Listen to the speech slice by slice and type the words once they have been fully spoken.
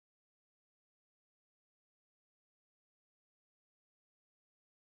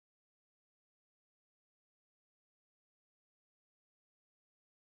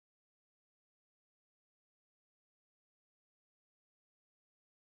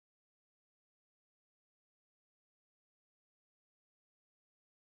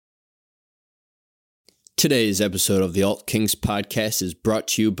Today's episode of the Alt Kings podcast is brought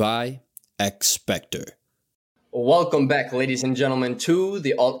to you by Expector. Welcome back, ladies and gentlemen, to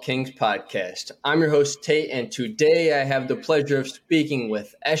the Alt Kings podcast. I'm your host, Tate, and today I have the pleasure of speaking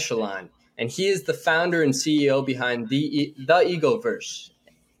with Echelon, and he is the founder and CEO behind TheEgoVerse.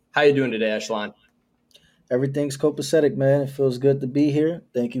 How you doing today, Echelon? Everything's copacetic, man. It feels good to be here.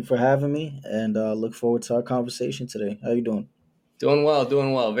 Thank you for having me, and look forward to our conversation today. How you doing? Doing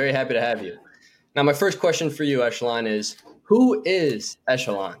well. Very happy to have you. Now, my first question for you, Echelon, is who is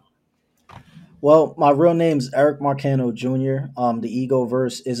Echelon? Well, my real name is Eric Marcano Jr. The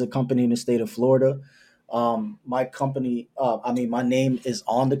EgoVerse is a company in the state of Florida. My company, my name is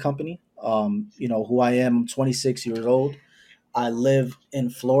on the company. Who I am. I'm 26 years old. I live in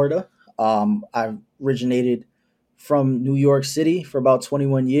Florida. I originated from New York City for about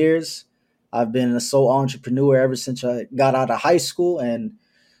 21 years. I've been a sole entrepreneur ever since I got out of high school, and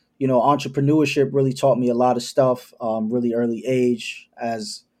entrepreneurship really taught me a lot of stuff. Really early age,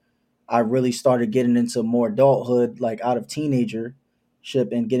 as I really started getting into more adulthood, like out of teenagership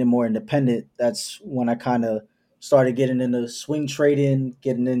and getting more independent. That's when I kind of started getting into swing trading,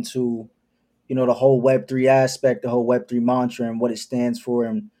 getting into the whole Web3 aspect, the whole Web3 mantra and what it stands for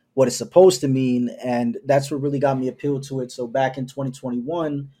and what it's supposed to mean. And that's what really got me appealed to it. So back in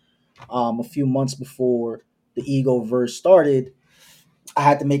 2021, a few months before the EgoVerse started, I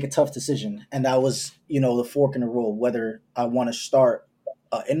had to make a tough decision. And that was, the fork in the road, whether I want to start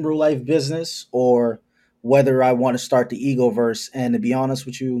an in real life business or whether I want to start the EgoVerse. And to be honest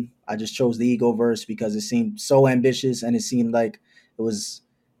with you, I just chose the EgoVerse because it seemed so ambitious and it seemed like it was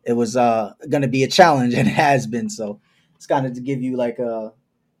going to be a challenge, and it has been. So it's kind of to give you like a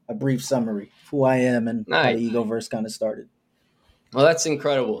brief summary of who I am and how the EgoVerse kind of started. Well, that's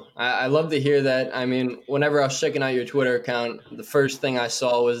incredible. I love to hear that. I mean, whenever I was checking out your Twitter account, the first thing I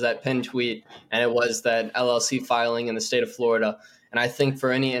saw was that pinned tweet, and it was that LLC filing in the state of Florida. And I think for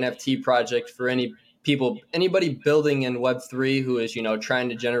any NFT project, for anybody building in Web3 who is, trying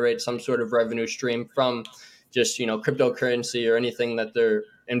to generate some sort of revenue stream from just, cryptocurrency or anything that they're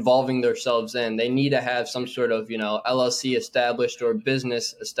involving themselves in, they need to have some sort of, LLC established or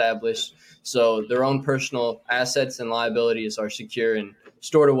business established, so their own personal assets and liabilities are secure and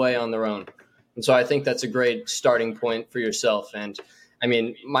stored away on their own. And so I think that's a great starting point for yourself. And I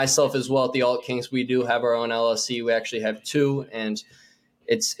mean, myself as well at the Alt Kings, we do have our own LLC. We actually have two, and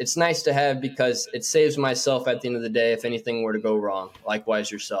it's nice to have because it saves myself at the end of the day if anything were to go wrong,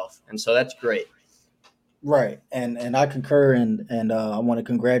 likewise yourself. And so that's great. Right. And I concur, and I want to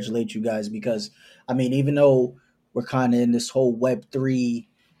congratulate you guys because, I mean, even though we're kind of in this whole Web3,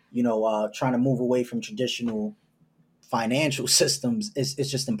 trying to move away from traditional financial systems, it's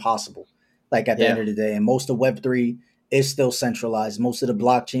just impossible. Like at the end of the day, and most of Web3 is still centralized. Most of the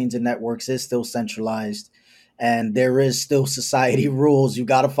blockchains and networks is still centralized, and there is still society rules you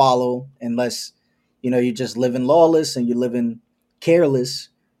got to follow unless, you're just living lawless and you're living careless,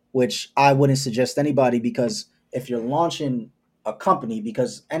 which I wouldn't suggest anybody, because if you're launching a company,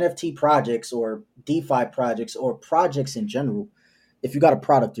 because NFT projects or DeFi projects or projects in general, if you got a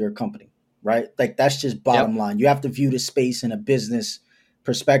product, you're a company, right? Like that's just bottom line. You have to view the space in a business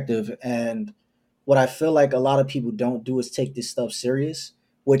perspective. And what I feel like a lot of people don't do is take this stuff serious,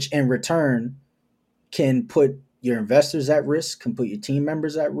 which in return can put your investors at risk, can put your team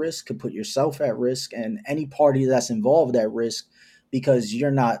members at risk, can put yourself at risk, and any party that's involved at risk, because you're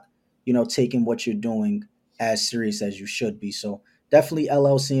not, taking what you're doing as serious as you should be. So definitely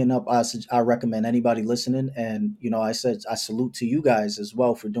LLCing up. I recommend anybody listening. And, I salute to you guys as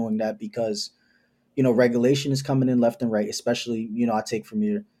well for doing that because, regulation is coming in left and right, especially, I take from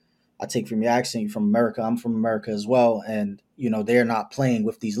your accent, you're from America. I'm from America as well. And, they're not playing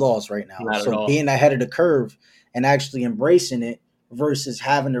with these laws right now. Not so being ahead of the curve and actually embracing it versus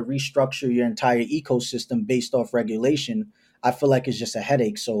having to restructure your entire ecosystem based off regulation, I feel like it's just a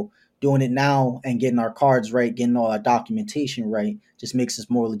headache. So doing it now and getting our cards right, getting all our documentation right, just makes us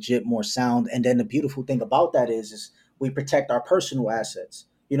more legit, more sound. And then the beautiful thing about that is we protect our personal assets,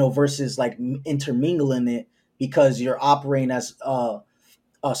 versus like intermingling it because you're operating as a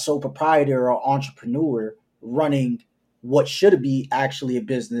sole proprietor or entrepreneur running what should be actually a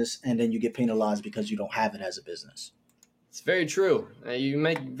business, and then you get penalized because you don't have it as a business. It's very true. You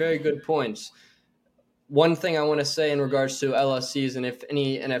make very good points. One thing I want to say in regards to LLCs, and if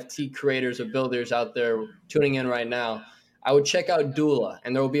any NFT creators or builders out there tuning in right now, I would check out Doula,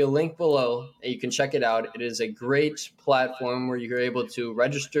 and there will be a link below. You can check it out. It is a great platform where you're able to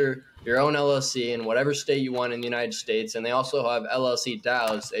register your own LLC in whatever state you want in the United States, and they also have LLC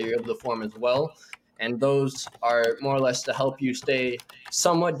DAOs that you're able to form as well. and those are more or less to help you stay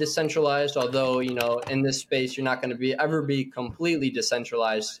somewhat decentralized. Although in this space you're not going to be completely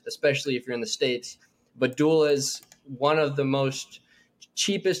decentralized, especially if you're in the States. But Duel is one of the most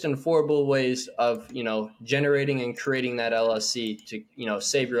cheapest and affordable ways of generating and creating that LLC to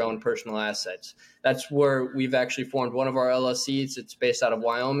save your own personal assets. That's where we've actually formed one of our LLCs. It's based out of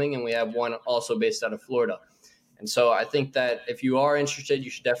Wyoming, and we have one also based out of Florida. And so I think that if you are interested, you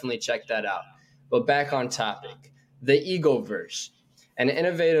should definitely check that out. But back on topic, TheEgoVerse, an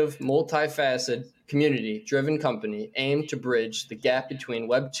innovative, multifaceted, community-driven company aimed to bridge the gap between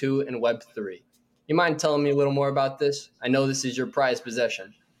Web 2 and Web 3. You mind telling me a little more about this? I know this is your prized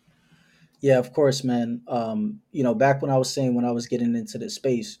possession. Yeah, of course, man. Back when I was saying when I was getting into this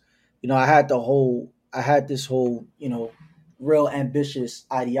space, I had this whole, real ambitious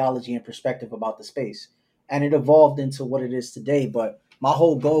ideology and perspective about the space. And it evolved into what it is today. But my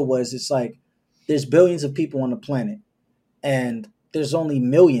whole goal was it's like there's billions of people on the planet and there's only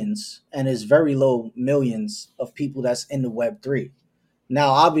millions and there's very low millions of people that's in the Web3.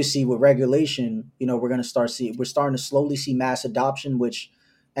 Now, obviously, with regulation, we're starting to slowly see mass adoption,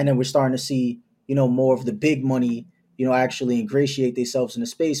 and then we're starting to see, more of the big money, actually ingratiate themselves in the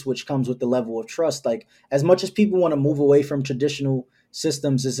space, which comes with the level of trust. Like, as much as people want to move away from traditional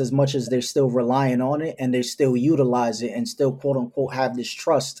systems, is as much as they're still relying on it and they still utilize it and still quote unquote have this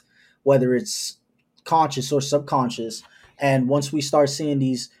trust, whether it's conscious or subconscious. And once we start seeing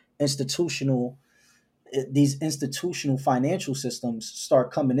institutional these institutional financial systems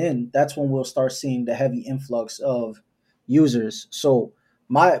start coming in, that's when we'll start seeing the heavy influx of users. So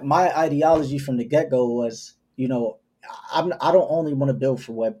my ideology from the get go was, I don't only want to build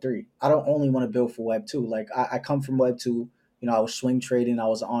for Web3. I don't only want to build for Web2. Like I come from Web2. I was swing trading. I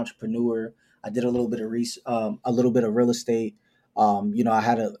was an entrepreneur. I did a little bit of a little bit of real estate. I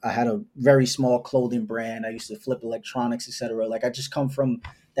had a very small clothing brand. I used to flip electronics, etc. Like I just come from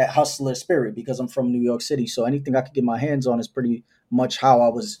that hustler spirit because I'm from New York City. So anything I could get my hands on is pretty much how I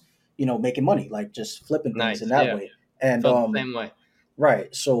was, making money, like just flipping things in Nice. that Yeah. way. And Felt the same way.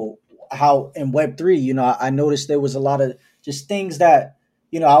 right. So how in Web3, I noticed there was a lot of just things that,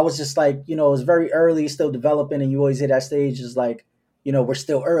 I was just like, it was very early, still developing, and you always hit that stage is like, we're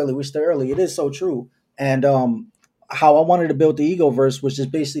still early. It is so true. And how I wanted to build the Egoverse was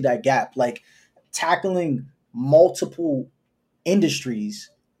just basically that gap, like tackling multiple industries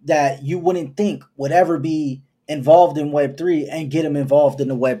that you wouldn't think would ever be involved in Web3 and get them involved in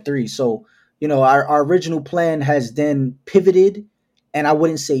the Web3. So, our original plan has then pivoted, and I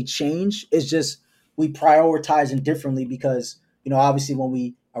wouldn't say change. It's just we prioritize it differently because, obviously when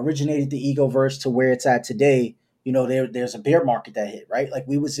we originated the Egoverse to where it's at today, there's a bear market that hit, right? Like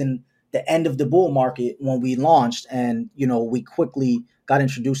we was in the end of the bull market when we launched and, we quickly got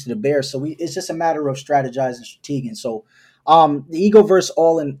introduced to the bear. So it's just a matter of strategizing, strategizing. So the Egoverse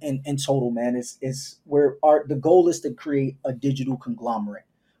all in total, man, is where the goal is to create a digital conglomerate,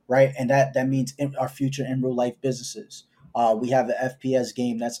 right? And that means in our future in real life businesses. We have the FPS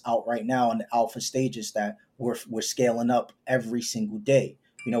game that's out right now in the alpha stages that we're scaling up every single day.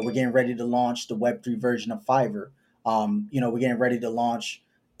 We're getting ready to launch the Web3 version of Fiverr. We're getting ready to launch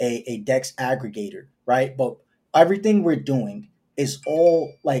a Dex aggregator, right? But everything we're doing is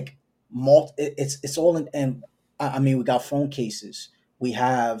all like it's all in, and I mean, we got phone cases. We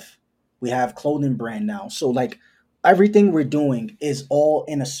have clothing brand now. So like everything we're doing is all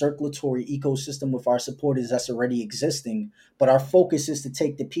in a circulatory ecosystem with our supporters that's already existing. But our focus is to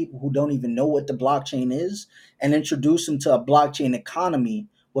take the people who don't even know what the blockchain is and introduce them to a blockchain economy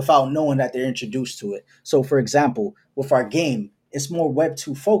without knowing that they're introduced to it. So for example, with our game, it's more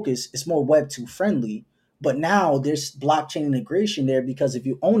Web2 focused, it's more Web2 friendly. But now there's blockchain integration there because if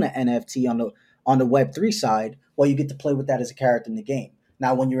you own an NFT on the Web3 side, well, you get to play with that as a character in the game.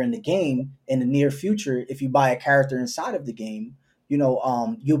 Now, when you're in the game in the near future, if you buy a character inside of the game,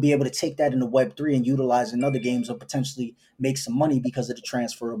 you'll be able to take that into Web3 and utilize in other games or potentially make some money because of the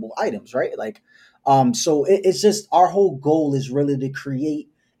transferable items, right? Like, so it's just our whole goal is really to create,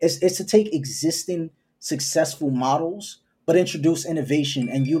 it's to take existing successful models, but introduce innovation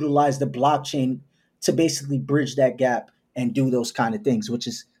and utilize the blockchain to basically bridge that gap and do those kind of things, which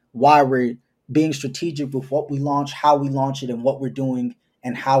is why we're being strategic with what we launch, how we launch it, and what we're doing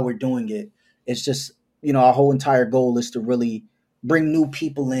and how we're doing it. It's just, our whole entire goal is to really bring new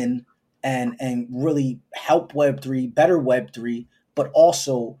people in and really help Web3, better Web3, but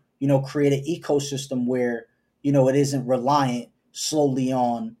also, create an ecosystem where, it isn't reliant slowly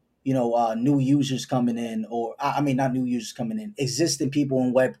on, new users coming in, or I mean, not new users coming in, existing people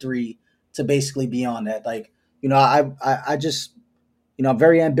in Web3 to basically be on that. Like, I just, I'm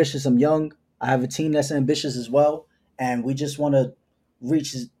very ambitious. I'm young. I have a team that's ambitious as well, and we just want to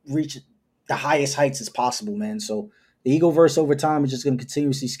reach the highest heights as possible, man. So the Egoverse over time is just going to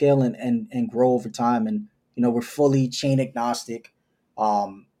continuously scale and grow over time, and we're fully chain agnostic.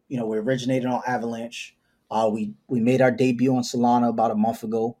 We originated on Avalanche. We made our debut on Solana about a month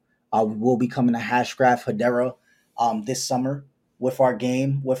ago. We will be coming to Hashgraph Hedera this summer with our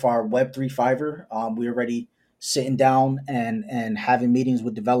game, with our Web3 Fiverr. We're already sitting down and having meetings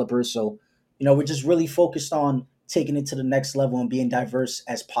with developers. So, we're just really focused on taking it to the next level and being diverse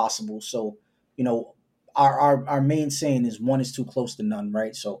as possible. So, our main saying is one is too close to none,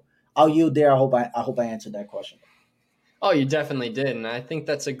 right? So I'll yield there. I hope I answered that question. Oh, you definitely did. And I think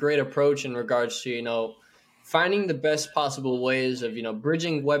that's a great approach in regards to, finding the best possible ways of,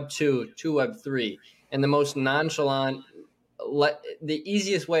 bridging Web 2 to Web 3 in the most nonchalant, the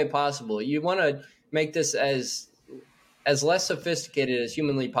easiest way possible. You want to make this as less sophisticated as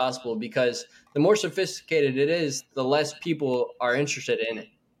humanly possible, because the more sophisticated it is, the less people are interested in it.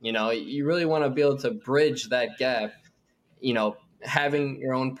 You really want to be able to bridge that gap, having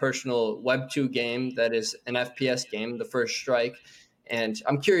your own personal Web 2 game that is an FPS game, the first strike. And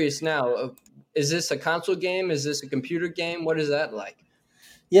I'm curious now, is this a console game? Is this a computer game? What is that like?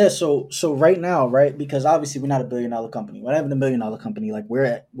 Yeah, so right now, right, because obviously we're not a $1 billion company. We're not even $1 million company. Like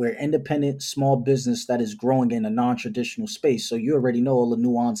we're independent small business that is growing in a non-traditional space. So you already know all the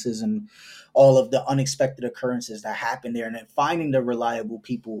nuances and all of the unexpected occurrences that happen there, and then finding the reliable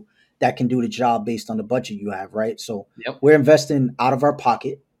people that can do the job based on the budget you have, right? So Yep. we're investing out of our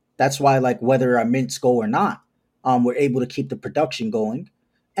pocket. That's why, like, whether our mints go or not, we're able to keep the production going.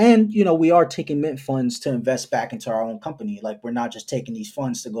 And we are taking mint funds to invest back into our own company. Like, we're not just taking these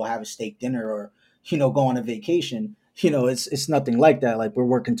funds to go have a steak dinner or go on a vacation. It's nothing like that. Like, we're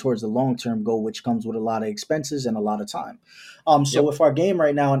working towards the long term goal, which comes with a lot of expenses and a lot of time. So Yep. with our game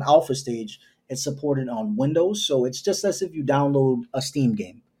right now in alpha stage, it's supported on Windows, so it's just as if you download a Steam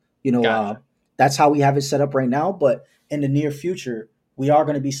game. You know, uh, Gotcha. that's how we have it set up right now. But in the near future, we are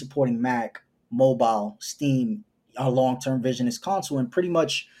going to be supporting Mac, mobile, Steam. Our long term vision is console, and pretty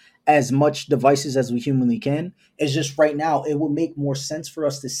much devices as we humanly can. It's just right now it would make more sense for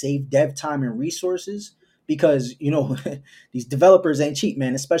us to save dev time and resources, because these developers ain't cheap,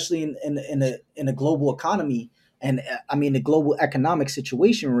 man, especially in a global economy. And I mean, the global economic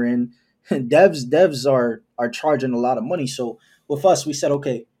situation we're in, devs are charging a lot of money. So with us, we said,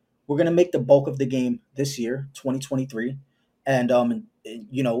 okay, we're gonna make the bulk of the game this year, 2023, and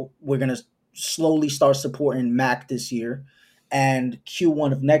we're gonna slowly start supporting Mac this year, and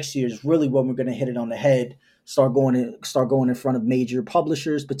Q1 of next year is really when we're gonna hit it on the head. Start going in front of major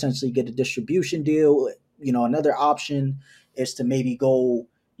publishers, potentially get a distribution deal. Another option is to maybe go,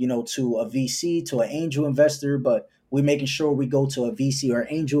 to a VC, to an angel investor, but we're making sure we go to a VC or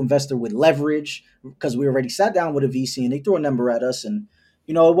angel investor with leverage, because we already sat down with a VC and they threw a number at us, and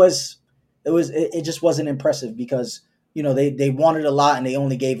it just wasn't impressive, because they wanted a lot and they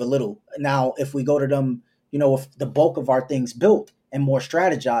only gave a little. Now if we go to them, with the bulk of our things built and more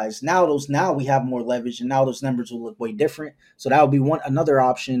strategized, now we have more leverage, and now those numbers will look way different. So that would be another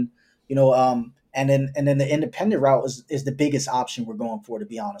option. And then the independent route is the biggest option we're going for, to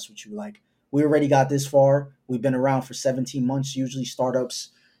be honest with you. Like, we already got this far. We've been around for 17 months. Usually startups,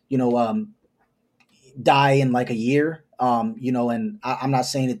 you know, um, die in like a year. And I'm not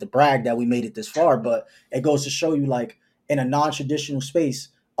saying it to brag that we made it this far, but it goes to show you, like, in a non-traditional space,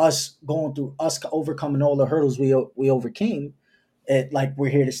 us overcoming all the hurdles we overcame, it, like, we're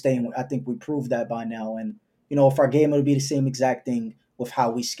here to stay. And I think we proved that by now. And if our game will be the same exact thing with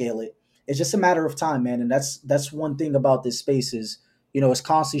how we scale it, it's just a matter of time, man. And that's one thing about this space is, it's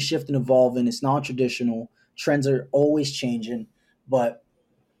constantly shifting, evolving. It's non-traditional. Trends are always changing, but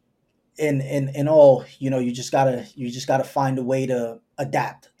in all, you just gotta find a way to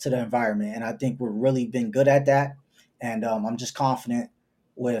adapt to the environment, and I think we're really been good at that. And I'm just confident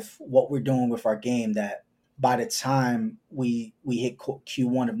with what we're doing with our game, that by the time we hit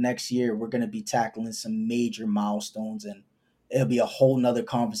Q1 of next year, we're going to be tackling some major milestones, and it'll be a whole nother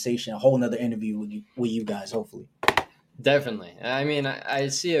conversation, a whole nother interview with you guys, hopefully. Definitely. I mean, I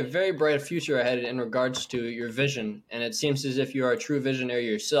see a very bright future ahead in regards to your vision, and it seems as if you are a true visionary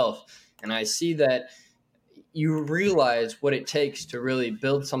yourself. And I see that you realize what it takes to really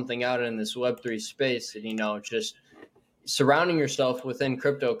build something out in this Web3 space, and just surrounding yourself within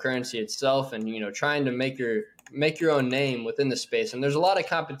cryptocurrency itself, and trying to make your own name within the space. And there's a lot of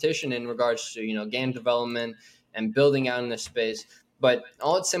competition in regards to game development and building out in this space, but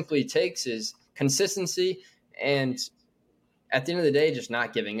all it simply takes is consistency, and at the end of the day, just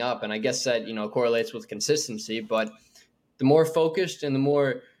not giving up. And I guess that correlates with consistency. But the more focused and the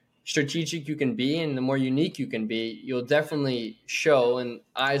more strategic you can be and the more unique you can be, you'll definitely show and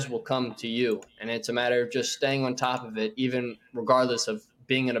eyes will come to you. And it's a matter of just staying on top of it, even regardless of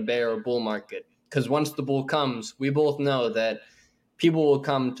being in a bear or bull market. Because once the bull comes, we both know that people will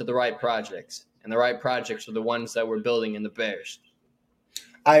come to the right projects, and the right projects are the ones that we're building in the bears.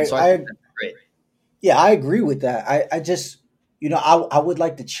 And so I think I that's great. Yeah, I agree with that. I just, I would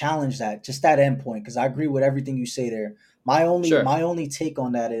like to challenge that, just that endpoint, because I agree with everything you say there. Sure. My only take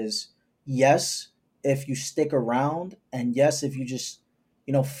on that is yes, if you stick around, and yes, if you just,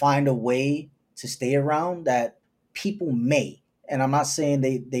 find a way to stay around, that people may, and I'm not saying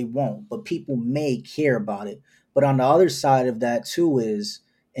they won't, but people may care about it. But on the other side of that too is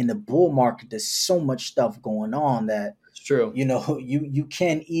in the bull market, there's so much stuff going on that It's true. you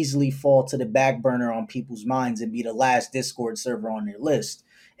can easily fall to the back burner on people's minds and be the last Discord server on their list.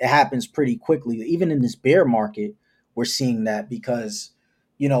 It happens pretty quickly. Even in this bear market, we're seeing that because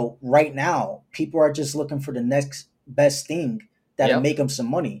right now people are just looking for the next best thing that'll Yep. make them some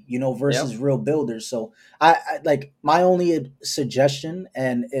money, Yep. versus real builders. So I like, my only suggestion,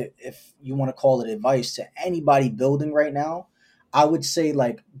 and if you want to call it advice to anybody building right now, I would say,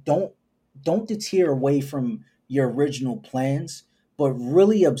 like, don't deter away from your original plans, but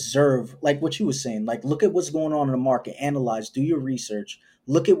really observe, like what you were saying, like look at what's going on in the market, analyze, do your research,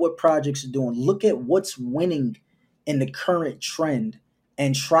 look at what projects are doing, look at what's winning in the current trend,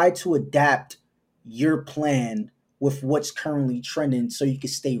 and try to adapt your plan with what's currently trending so you can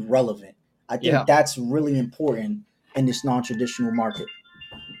stay relevant. I think Yeah. that's really important in this non-traditional market.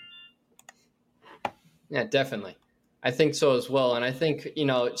 Yeah, definitely. I think so as well. And I think,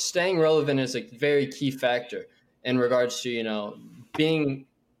 staying relevant is a very key factor in regards to, being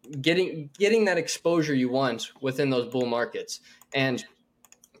getting that exposure you want within those bull markets. And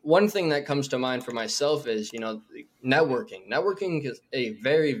one thing that comes to mind for myself is, networking. Networking is a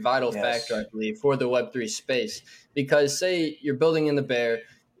very vital factor, I Yes. believe, for the Web3 space. Because say you're building in the bear,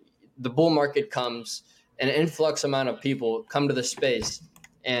 the bull market comes, an influx amount of people come to the space,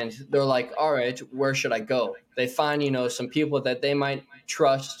 and they're like, all right, where should I go? They find, some people that they might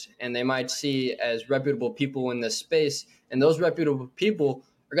trust and they might see as reputable people in this space. And those reputable people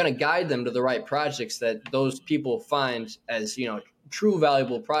are going to guide them to the right projects that those people find as, true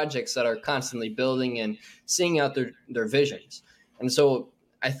valuable projects that are constantly building and seeing out their visions. And so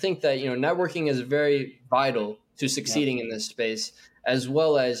I think that, networking is very vital to Yep. succeeding in this space, as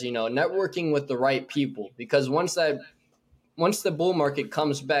well as, networking with the right people. Because once the bull market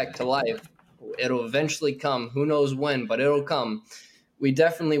comes back to life, it'll eventually come. Who knows when, but it'll come. We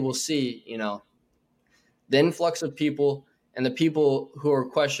definitely will see, the influx of people and the people who are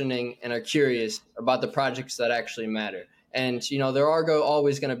questioning and are curious about the projects that actually matter. And there are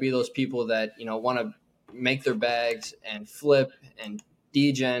always going to be those people that want to make their bags and flip and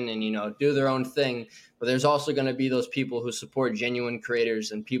degen and do their own thing. But there's also going to be those people who support genuine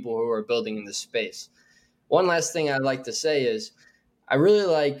creators and people who are building in this space. One last thing I'd like to say is I really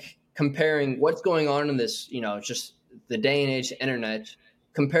like comparing what's going on in this, just the day and age internet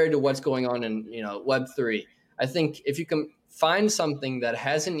compared to what's going on in, Web3. I think if you can find something that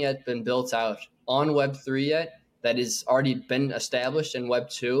hasn't yet been built out on Web3 yet, that has already been established in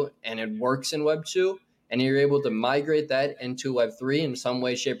Web2 and it works in Web2, and you're able to migrate that into Web3 in some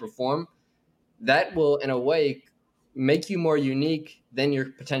way, shape, or form, that will, in a way, make you more unique than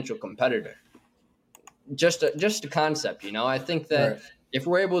your potential competitor. Just a concept, I think that Right. if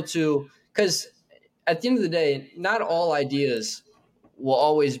we're able to, because at the end of the day, not all ideas will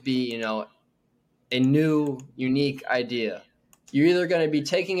always be, a new, unique idea. You're either going to be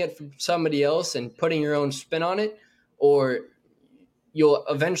taking it from somebody else and putting your own spin on it, or you'll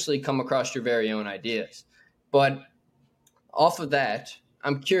eventually come across your very own ideas. But off of that,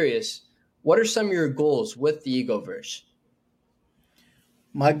 I'm curious, what are some of your goals with the Egoverse?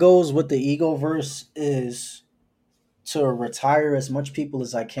 My goals with the Egoverse is to retire as much people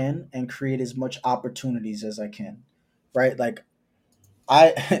as I can and create as much opportunities as I can. Right? Like,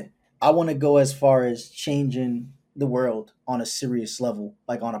 I I want to go as far as changing the world on a serious level,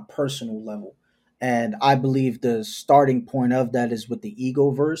 like on a personal level. And I believe the starting point of that is with the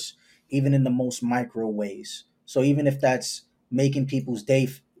Egoverse, even in the most micro ways. So even if that's making people's day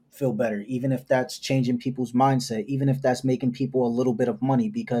feel better, even if that's changing people's mindset, even if that's making people a little bit of money,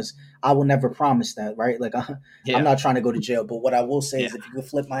 because I will never promise that, right? Like, I'm Yeah, not trying to go to jail, but what I will say yeah, is if you could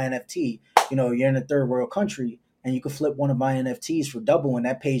flip my NFT, you're in a third world country and you can flip one of my NFTs for double, and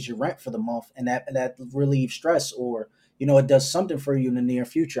that pays your rent for the month, and that relieves stress, or it does something for you in the near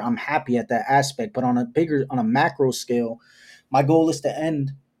future. I'm happy at that aspect, but on a macro scale, my goal is to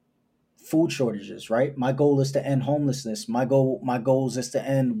end food shortages, right? My goal is to end homelessness. My goals is to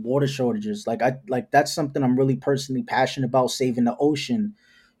end water shortages. Like that's something I'm really personally passionate about, saving the ocean,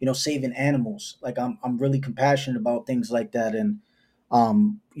 saving animals. Like I'm really compassionate about things like that. And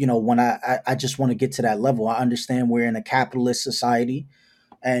when I just want to get to that level. I understand we're in a capitalist society,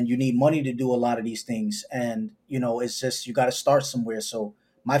 and you need money to do a lot of these things, and it's just, you got to start somewhere. So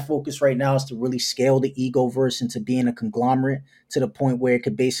my focus right now is to really scale the egoverse into being a conglomerate to the point where it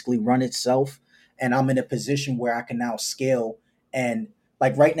could basically run itself, and I'm in a position where I can now scale. And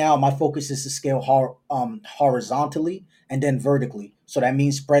like right now my focus is to scale horizontally and then vertically, so that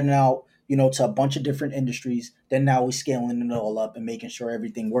means spreading out, to a bunch of different industries. Then now we're scaling it all up and making sure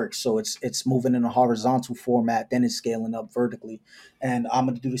everything works. So it's moving in a horizontal format, then it's scaling up vertically. And I'm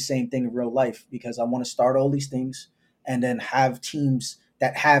going to do the same thing in real life, because I want to start all these things and then have teams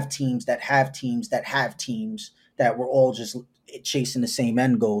that have teams that have teams that have teams, that we're all just chasing the same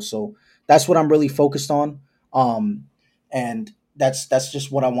end goal. So that's what I'm really focused on. Um, and that's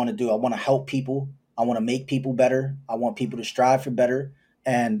just what I want to do. I want to help people. I want to make people better. I want people to strive for better.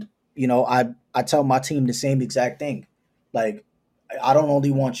 And I tell my team the same exact thing. Like, I don't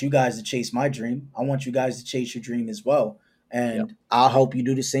only want you guys to chase my dream. I want you guys to chase your dream as well, Yeah. and I'll help you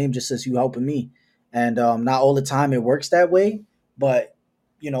do the same, just as you helping me. And not all the time it works that way, but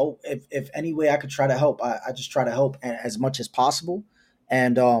if any way I could try to help, I just try to help as much as possible.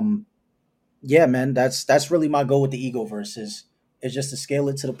 And yeah, man, that's really my goal with the ego verses, is just to scale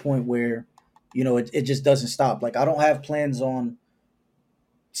it to the point where it just doesn't stop. Like, I don't have plans on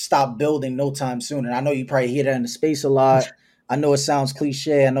stop building no time soon. And I know you probably hear that in the space a lot. I know it sounds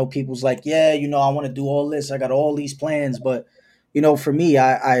cliche. I know people's like, yeah, I want to do all this. I got all these plans. But, for me,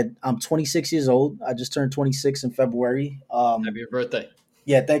 I'm 26 years old. I just turned 26 in February. Happy birthday.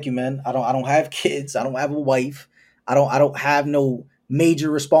 Yeah, thank you, man. I don't have kids. I don't have a wife. I don't have no major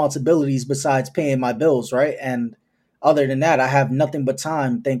responsibilities besides paying my bills, right? And other than that, I have nothing but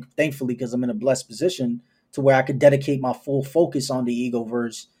time. Thankfully, because I'm in a blessed position to where I could dedicate my full focus on the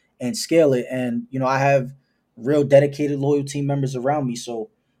egoverse and scale it. And I have real dedicated, loyal team members around me. So,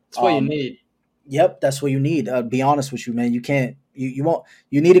 That's what you um, need. yep, that's what you need. Be honest with you, man. You can't. You won't.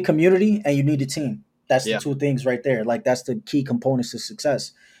 You need a community and you need a team. That's the Yeah. two things right there. Like, that's the key components to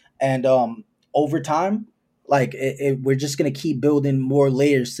success. And over time, like we're just gonna keep building more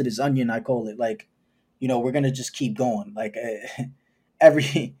layers to this onion. I call it. Like, we're gonna just keep going. Like,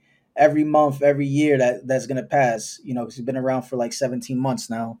 every every month, every year that's gonna pass. Because we've been around for like 17 months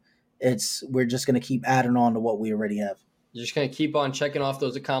now. We're just gonna keep adding on to what we already have. You're just going to keep on checking off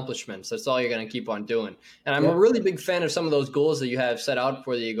those accomplishments. That's all you're going to keep on doing. And I'm a Yep. really big fan of some of those goals that you have set out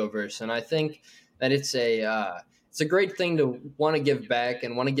for the Egoverse. And I think that it's a great thing to want to give back,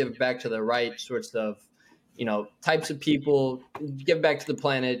 and want to give back to the right sorts of, types of people, give back to the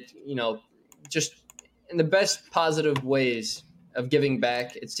planet, just in the best positive ways of giving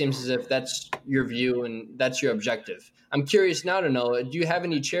back. It seems as if that's your view and that's your objective. I'm curious now to know, do you have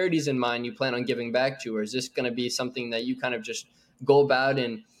any charities in mind you plan on giving back to, or is this going to be something that you kind of just go about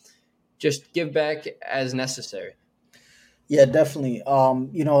and just give back as necessary? Yeah, definitely. A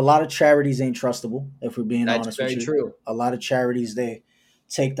lot of charities ain't trustable, if we're being That's honest with very you. true. A lot of charities, they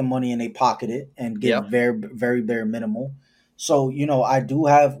take the money and they pocket it and give Yep. very, very bare minimal. So,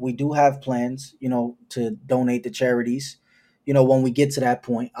 we do have plans, to donate to charities. When we get to that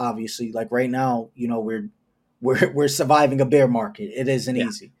point, obviously, like right now, we're surviving a bear market. It isn't Yeah.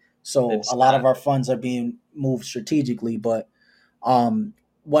 easy. So It's a lot not. of our funds are being moved strategically, but um,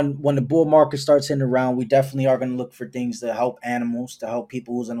 when the bull market starts hitting around, we definitely are going to look for things to help animals, to help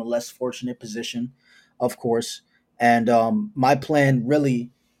people who's in a less fortunate position, of course. And my plan, really,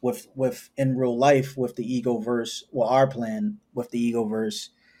 with in real life with the egoverse, well, our plan with the egoverse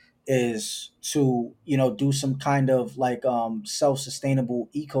is to do some kind of like self-sustainable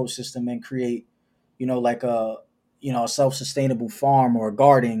ecosystem and create like a self-sustainable farm or a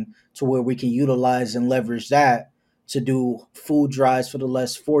garden, to where we can utilize and leverage that to do food drives for the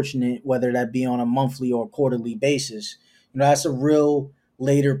less fortunate, whether that be on a monthly or quarterly basis. That's a real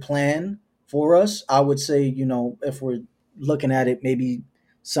later plan for us. I would say, if we're looking at it, maybe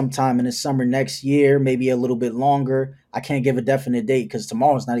sometime in the summer next year, maybe a little bit longer. I can't give a definite date because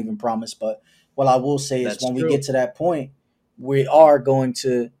tomorrow's not even promised. But what I will say is, That's when we get true. to that point, we are going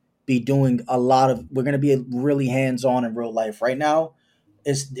to be doing we're going to be really hands on in real life. Right now,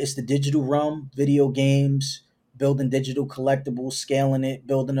 it's the digital realm, video games, building digital collectibles, scaling it,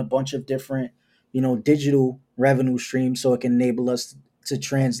 building a bunch of different, digital revenue streams, so it can enable us to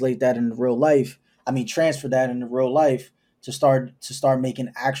translate that into real life. I mean, transfer that into real life to start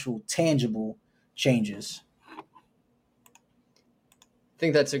making actual tangible changes.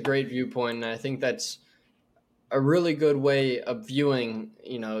 think that's a great viewpoint, and I think that's a really good way of viewing,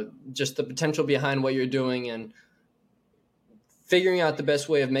 just the potential behind what you're doing and figuring out the best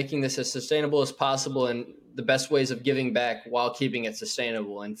way of making this as sustainable as possible and the best ways of giving back while keeping it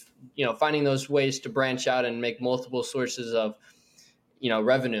sustainable, and finding those ways to branch out and make multiple sources of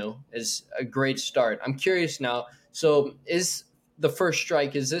revenue is a great start. I'm curious now, so is the First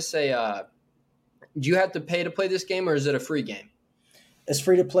Strike, is this do you have to pay to play this game, or is it a free game? It's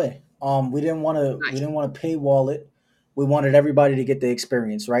free to play. We didn't want to we Nice. didn't want to paywall it. We wanted everybody to get the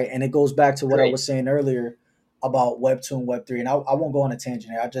experience, right? And it goes back to what I Great. was saying earlier about Web 2 and Web 3. And I won't go on a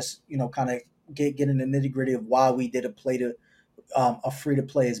tangent here. I just kind of get in the nitty gritty of why we did a free to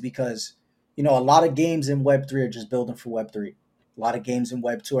play is because a lot of games in Web 3 are just building for Web 3. A lot of games in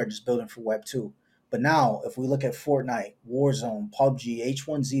Web 2 are just building for Web 2. But now, if we look at Fortnite, Warzone, PUBG,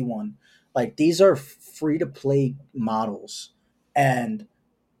 H1Z1, like these are free to play models, and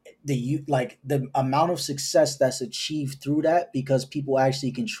the amount of success that's achieved through that because people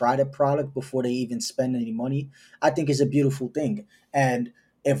actually can try the product before they even spend any money, I think is a beautiful thing. And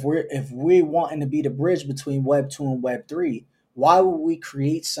if we're wanting to be the bridge between Web 2 and Web 3, why would we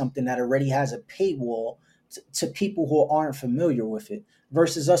create something that already has a paywall to people who aren't familiar with it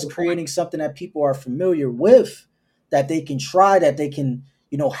versus us Good point. creating something that people are familiar with, that they can try, that they can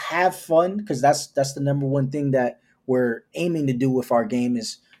have fun, because that's the number one thing that we're aiming to do with our game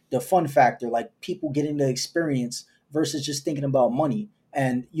is the fun factor, like people getting the experience versus just thinking about money.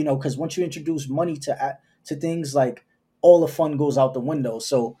 And because once you introduce money to things, like all the fun goes out the window.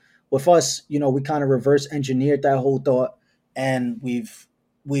 So with us, we kind of reverse engineered that whole thought, and we've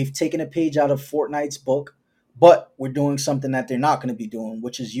taken a page out of Fortnite's book, but we're doing something that they're not going to be doing,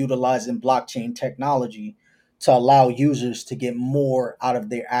 which is utilizing blockchain technology to allow users to get more out of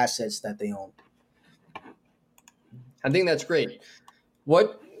their assets that they own. I think that's great.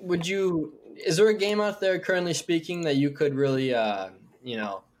 What is there a game out there currently speaking that you could really,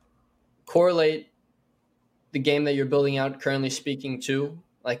 correlate the game that you're building out currently speaking to?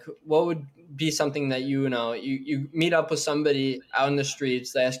 Like, what would be something that you meet up with somebody out in the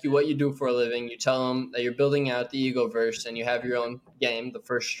streets, they ask you what you do for a living, you tell them that you're building out the EgoVerse and you have your own game, the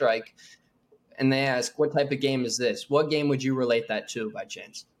First Strike, and they ask, what type of game is this? What game would you relate that to by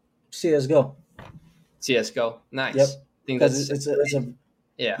chance? CS:GO. CS:GO. Nice. Yep, I think because that's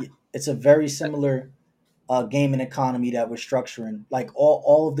yeah. it's a very similar gaming economy that we're structuring. Like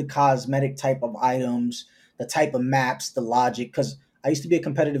all of the cosmetic type of items, the type of maps, the logic. Because I used to be a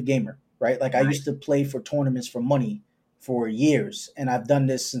competitive gamer, right? Like I used Nice. to play for tournaments for money for years, and I've done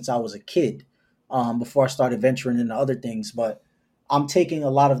this since I was a kid, before I started venturing into other things. But I'm taking a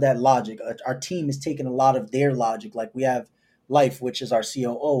lot of that logic. Our team is taking a lot of their logic. Like we have Life, which is our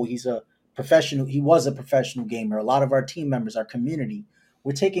COO. He's a professional. He was a professional gamer. A lot of our team members, our community,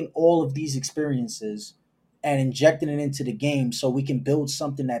 we're taking all of these experiences and injecting it into the game so we can build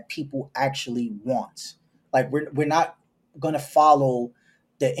something that people actually want. Like we're not going to follow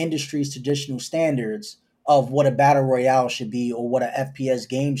the industry's traditional standards of what a battle royale should be or what a FPS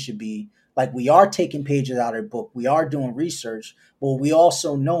game should be. Like we are taking pages out of the book, we are doing research, but we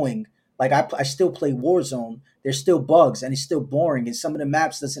also knowing, like I still play Warzone. There's still bugs and it's still boring, and some of the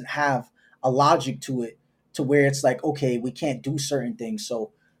maps doesn't have a logic to it to where it's like, okay, we can't do certain things.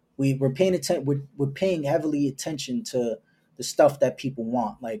 So we're paying attention. We're paying heavily attention to the stuff that people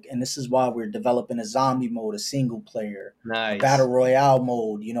want. Like, and this is why we're developing a zombie mode, a single player, a battle Nice. royale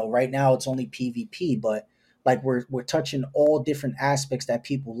mode. Right now it's only PvP, but like we're touching all different aspects that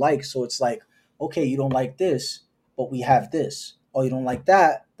people like. So it's like, okay, you don't like this, but we have this. Oh, you don't like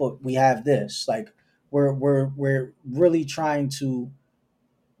that, but we have this. Like we're really trying to,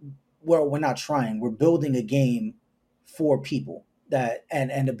 well, we're not trying. We're building a game for people. That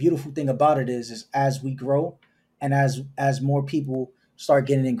and the beautiful thing about it is as we grow, and as more people start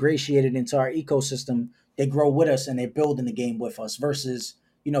getting ingratiated into our ecosystem, they grow with us and they're building the game with us. Versus,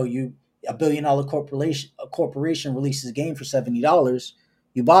 you $1 billion corporation releases a game for $70,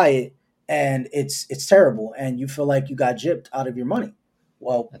 you buy it and it's terrible, and you feel like you got gypped out of your money.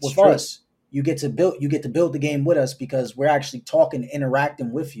 Well, That's with true. us, you get to build the game with us because we're actually talking,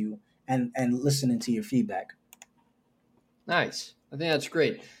 interacting with you, and listening to your feedback. Nice. I think that's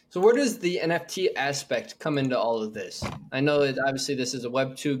great. So where does the NFT aspect come into all of this? I know that obviously this is a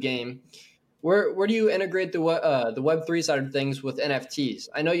Web 2 game. Where do you integrate the Web 3 side of things with NFTs?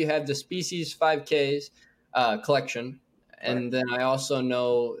 I know you have the Species 5Ks collection, Right. and then I also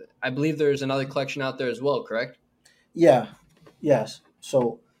know I believe there's another collection out there as well. Correct? Yeah. Yes.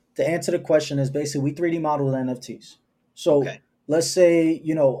 So to answer the question is basically we 3D model NFTs. So Okay. let's say,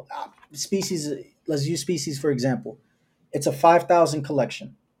 species, let's use species for example. It's a 5,000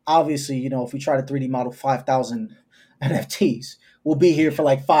 collection. Obviously, if we try to 3D model 5,000 NFTs, we'll be here for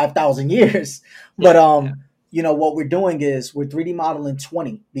like 5,000 years. But Yeah, yeah, what we're doing is we're 3D modeling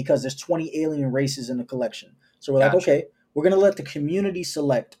 20 because there's 20 alien races in the collection. So we're like, gotcha. okay, we're gonna let the community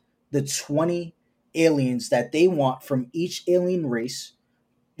select the 20 aliens that they want from each alien race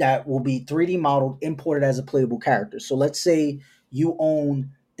that will be 3D modeled, imported as a playable character. So let's say you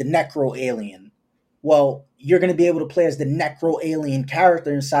own the Necro Alien. Well, you're going to be able to play as the Necro Alien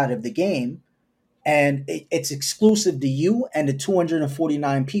character inside of the game, and it's exclusive to you and the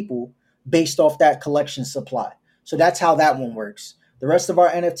 249 people based off that collection supply. So that's how that one works. The rest of our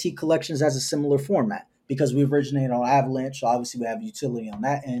NFT collections has a similar format because we originated on Avalanche, so obviously we have utility on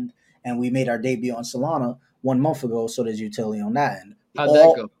that end, and we made our debut on Solana 1 month ago, so there's utility on that end. How'd that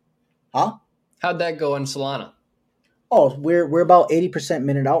All go? Huh? How'd that go in Solana? Oh, we're about 80%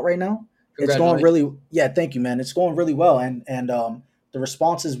 minted out right now. It's going Congratulations. really, yeah. Thank you, man. It's going really well, and the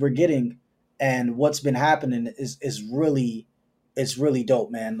responses we're getting and what's been happening is really, it's really dope,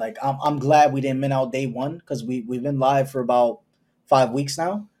 man. Like I'm glad we didn't mint out day one because we've been live for about 5 weeks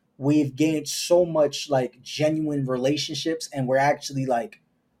now. We've gained so much like genuine relationships, and we're actually like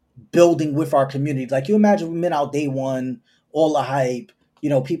building with our community. Like you imagine we mint out day one, all the hype.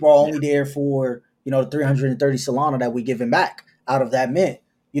 People are Yeah, only there for the 330 Solana that we giving back out of that mint.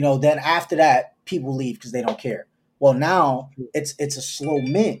 Then after that, people leave because they don't care. Well, now it's a slow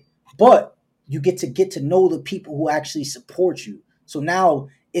mint, but you get to know the people who actually support you. So now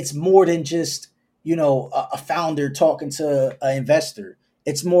it's more than just a founder talking to an investor.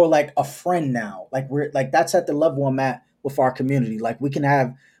 It's more like a friend now. Like we're like that's at the level I'm at with our community. Like we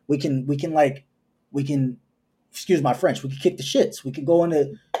can excuse my French, we could kick the shits. We could go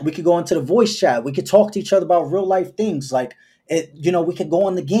into the voice chat. We could talk to each other about real life things. Like we could go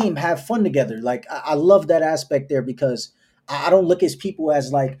on the game, have fun together. Like I love that aspect there because I don't look at people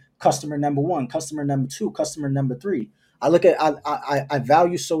as like customer number one, customer number two, customer number three. I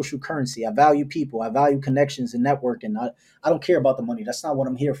value social currency. I value people. I value connections and networking. I don't care about the money. That's not what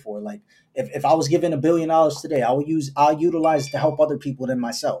I'm here for. Like if I was given $1 billion today, I'll utilize it to help other people than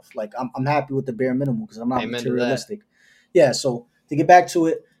myself. Like I'm happy with the bare minimum because I'm not amen to that. materialistic. Yeah. So to get back to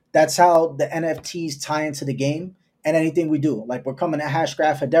it, that's how the NFTs tie into the game and anything we do. Like we're coming at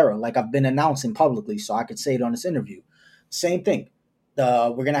Hashgraph Hedera, like I've been announcing publicly, so I could say it on this interview. Same thing.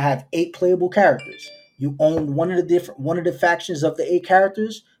 We're gonna have 8 playable characters. You own one of the factions of the 8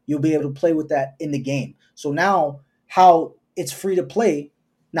 characters. You'll be able to play with that in the game. So now, how it's free to play.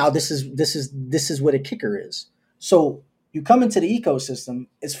 Now this is what a kicker is. So you come into the ecosystem.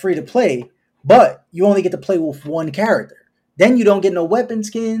 It's free to play, but you only get to play with one character. Then you don't get no weapon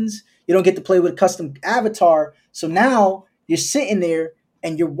skins. You don't get to play with a custom avatar. So now you're sitting there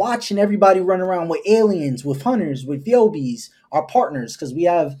and you're watching everybody run around with aliens, with hunters, with Yobis, our partners, because we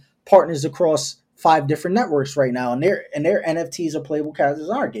have partners across 5 different networks right now, and their NFTs are playable characters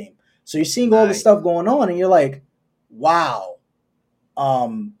in our game. So you're seeing all this Nice. stuff going on, and you're like, wow,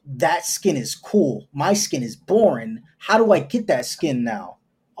 that skin is cool. My skin is boring. How do I get that skin now?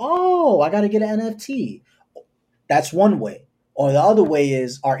 Oh, I got to get an NFT. That's one way. Or the other way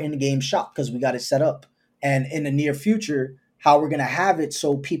is our in-game shop because we got it set up. And in the near future, how we're gonna have it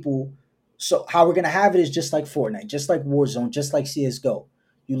so how we're gonna have it is just like Fortnite, just like Warzone, just like CS:GO.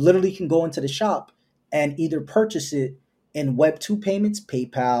 You literally can go into the shop and either purchase it in Web 2 payments,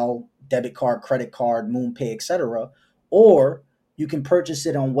 PayPal, debit card, credit card, MoonPay, etc., or you can purchase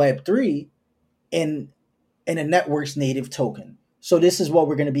it on Web 3 in a network's native token. So this is what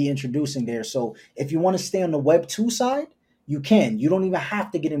we're going to be introducing there. So if you want to stay on the Web 2 side, you can. You don't even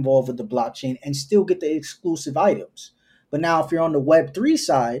have to get involved with the blockchain and still get the exclusive items. But now if you're on the Web 3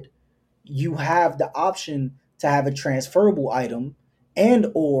 side, you have the option to have a transferable item and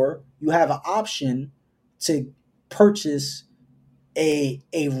or you have an option to purchase a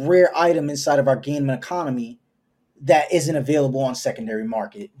rare item inside of our game economy that isn't available on secondary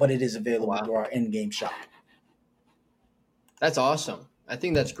market, but it is Oh, available wow. through our in-game shop. That's awesome. I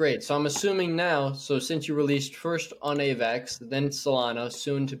think that's great. So I'm assuming now, so since you released first on AVAX, then Solana,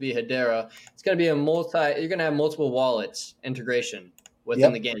 soon to be Hedera, it's going to be you're going to have multiple wallets integration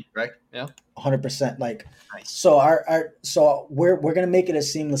within the Yep. game, correct? Yeah. 100%. Like Nice. so we're going to make it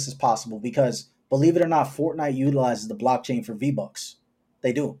as seamless as possible because believe it or not, Fortnite utilizes the blockchain for V-Bucks.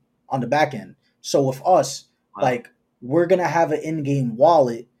 They do on the back end. So with us, Wow. like we're going to have an in-game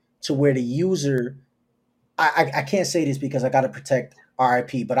wallet to where the user I can't say this because I got to protect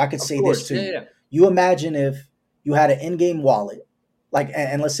RIP, but I could Of say this course. to Yeah, you. yeah. You imagine if you had an in-game wallet, like,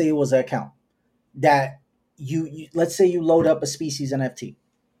 and let's say it was an account that let's say you load up a species NFT.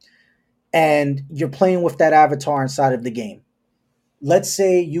 and you're playing with that avatar inside of the game. Let's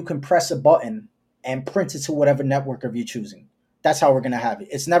say you can press a button and print it to whatever network of you choosing. That's how we're going to have it.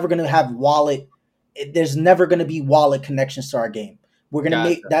 It's never going to have wallet. There's never going to be wallet connections to our game. We're going to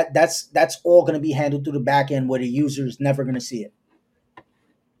make Gotcha. that. That's all going to be handled through the back end where the user is never going to see it.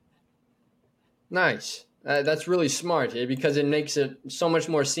 Nice. That's really smart because it makes it so much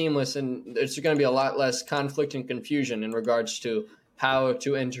more seamless, and there's going to be a lot less conflict and confusion in regards to how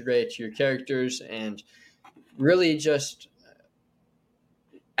to integrate your characters, and really just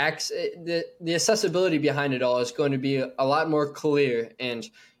the accessibility behind it all is going to be a lot more clear, and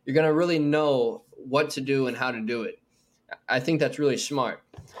you're going to really know what to do and how to do it. I think that's really smart.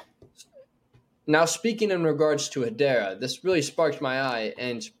 Now, speaking in regards to Hedera, this really sparked my eye,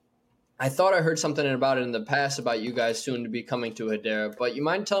 and I thought I heard something about it in the past about you guys soon to be coming to Hedera, but you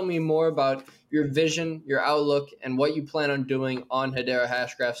mind telling me more about your vision, your outlook, and what you plan on doing on Hedera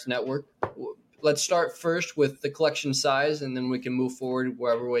Hashgraph's network? Let's start first with the collection size, and then we can move forward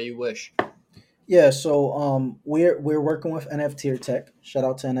wherever way you wish. Yeah, so we're working with NF Tier Tech. Shout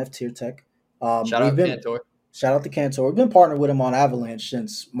out to NF Tier Tech. Shout We've out been Cantor. Shout out to Cantor. We've been partnered with him on Avalanche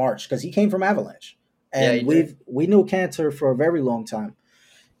since March because he came from Avalanche, Yeah, he and did. we knew Cantor for a very long time.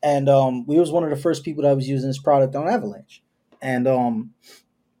 And we was one of the first people that was using this product on Avalanche. And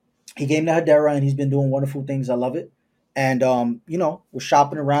he came to Hedera and he's been doing wonderful things. I love it. And we're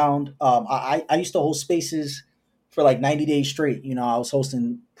shopping around. I used to host spaces for like 90 days straight. I was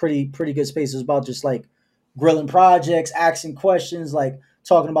hosting pretty good spaces about just like grilling projects, asking questions, like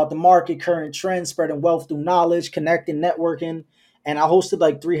talking about the market, current trends, spreading wealth through knowledge, connecting, networking. And I hosted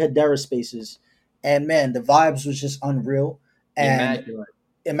like 3 Hedera spaces. And man, the vibes was just unreal. And Immaculate.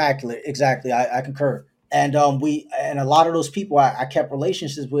 immaculate, exactly. I concur. And we and a lot of those people I kept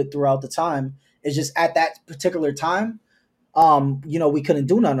relationships with throughout the time. It's just at that particular time, we couldn't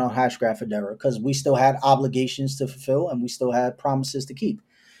do nothing on Hashgraph Hedera because we still had obligations to fulfill and we still had promises to keep.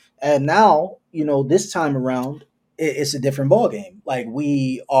 And now, this time around, it's a different ball game. Like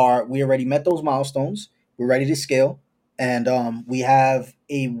we already met those milestones. We're ready to scale, and we have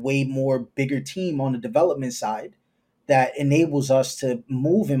a way more bigger team on the development side that enables us to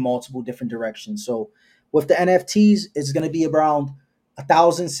move in multiple different directions. So with the NFTs, it's going to be around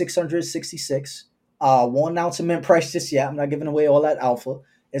 1,666. Won't announce a mint price just yet. I'm not giving away all that alpha.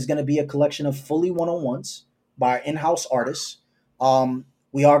 It's going to be a collection of fully one-on-ones by our in-house artists.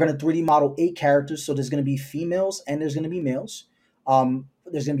 We are going to 3D model 8 characters, so there's going to be females and there's going to be males.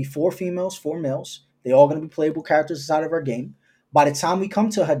 There's going to be 4 females, 4 males. They all going to be playable characters inside of our game. By the time we come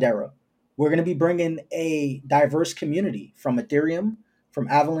to Hedera, we're going to be bringing a diverse community from Ethereum, from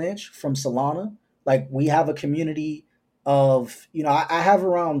Avalanche, from Solana. Like we have a community of, I have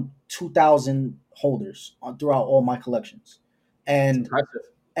around 2,000 holders throughout all my collections, It's and impressive.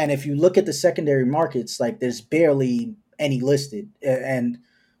 and if you look at the secondary markets, like there's barely any listed. And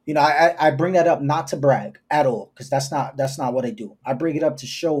I bring that up not to brag at all because that's not what I do. I bring it up to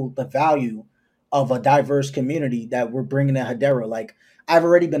show the value of a diverse community that we're bringing to Hedera. Like I've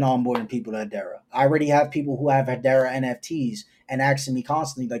already been onboarding people to Hedera. I already have people who have Hedera NFTs and asking me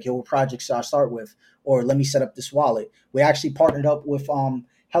constantly like, "Yo, what project should I start with?" Or let me set up this wallet. We actually partnered up with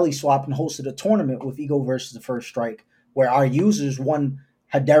HeliSwap and hosted a tournament with EgoVerse the First Strike, where our users won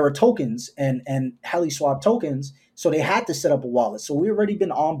Hedera tokens and HeliSwap tokens. So they had to set up a wallet. So we've already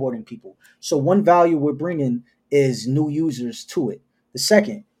been onboarding people. So one value we're bringing is new users to it. The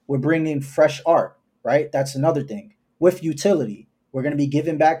second, we're bringing fresh art, right? That's another thing. With utility, we're going to be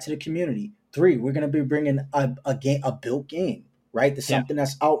giving back to the community. 3, we're going to be bringing a game, a built game, right? There's Yeah. something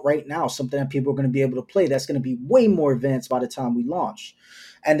that's out right now, something that people are going to be able to play. That's going to be way more advanced by the time we launch.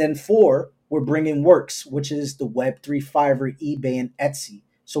 And then 4, we're bringing Works, which is the Web3 Fiverr, eBay, and Etsy.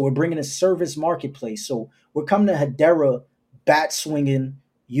 So we're bringing a service marketplace. So we're coming to Hedera, bat swinging,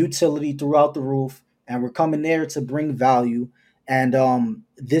 utility throughout the roof, and we're coming there to bring value. And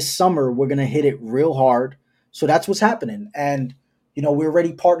this summer we're gonna hit it real hard. So that's what's happening. And we're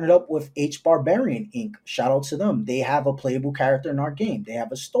already partnered up with H Barbarian Inc. Shout out to them. They have a playable character in our game. They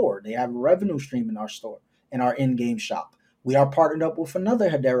have a store. They have a revenue stream in our store, in our in-game shop. We are partnered up with another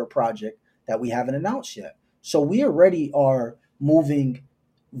Hedera project that we haven't announced yet. So we already are moving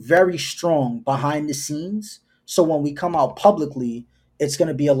very strong behind the scenes. So when we come out publicly, it's going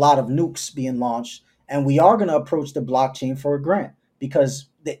to be a lot of nukes being launched, and we are going to approach the blockchain for a grant because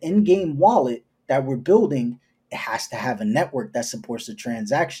the in-game wallet that we're building, it has to have a network that supports the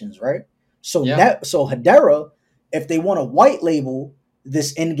transactions, right? So Yeah. so Hedera, if they want to white label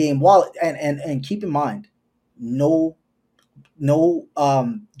this in-game wallet, and keep in mind, no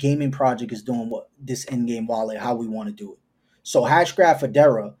gaming project is doing what this in-game wallet how we want to do it. So Hashgraph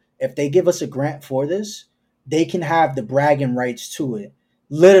Hedera if they give us a grant for this, they can have the bragging rights to it.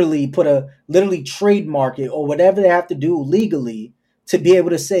 Literally trademark it or whatever they have to do legally to be able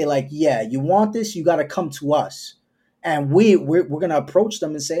to say like, yeah, you want this, you got to come to us, and we're gonna approach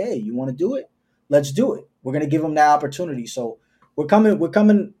them and say, hey, you want to do it? Let's do it. We're gonna give them that opportunity. So we're coming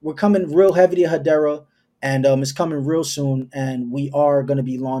real heavy to Hedera, and it's coming real soon, and we are gonna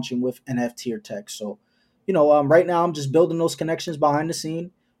be launching with NFT or tech. So, right now I'm just building those connections behind the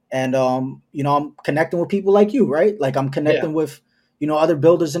scene, and I'm connecting with people like you, right? Like I'm Yeah. connecting with other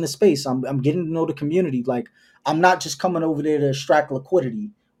builders in the space. I'm getting to know the community. Like I'm not just coming over there to extract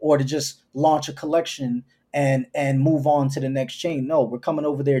liquidity or to just launch a collection and move on to the next chain. No, we're coming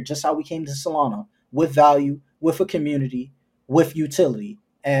over there just how we came to Solana, with value, with a community, with utility,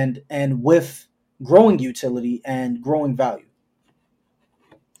 and with growing utility and growing value.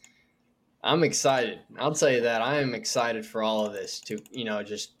 I'm excited. I'll tell you that I am excited for all of this to,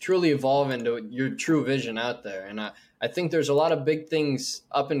 just truly evolve into your true vision out there. And I think there's a lot of big things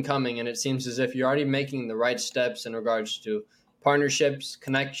up and coming, and it seems as if you're already making the right steps in regards to partnerships,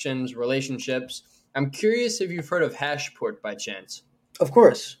 connections, relationships. I'm curious if you've heard of Hashport by chance. Of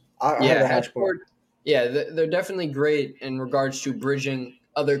course, I heard Yeah, of Hashport. Hashport. Yeah, they're definitely great in regards to bridging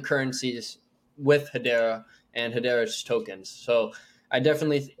other currencies with Hedera and Hedera's tokens. So I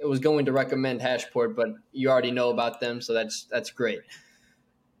definitely was going to recommend Hashport, but you already know about them, so that's great.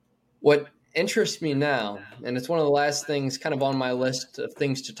 What interests me now, and it's one of the last things kind of on my list of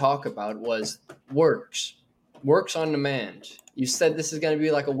things to talk about, was Works. Works on demand. You said this is going to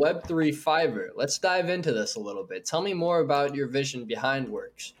be like a Web3 Fiverr. Let's dive into this a little bit. Tell me more about your vision behind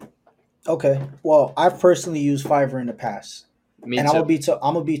Works. Okay, well, I've personally used Fiverr in the past, Me and I'm gonna too. be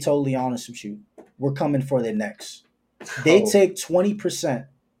I'm gonna be totally honest with you. We're coming for their necks. They Oh, take 20%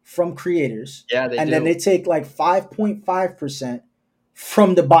 from creators, yeah, they and then do. they take like 5.5%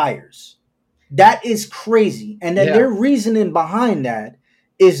 from the buyers. That is crazy. And then Yeah, their reasoning behind that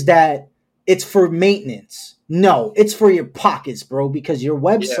is that it's for maintenance. No, it's for your pockets, bro, because your yeah.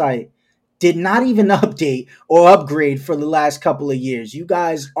 website did not even update or upgrade for the last couple of years. You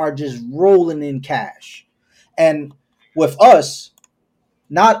guys are just rolling in cash. And with us,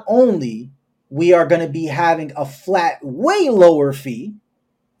 not only we are going to be having a flat, way lower fee,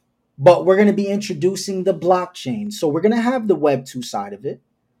 but we're going to be introducing the blockchain. So we're going to have the Web 2 side of it.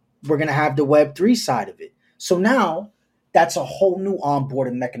 We're going to have the Web3 side of it. So now that's a whole new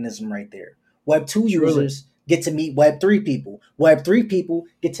onboarding mechanism right there. Web2 Truly. users get to meet Web3 people. Web3 people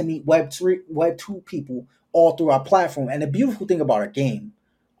get to meet Web2 people all through our platform. And the beautiful thing about our game,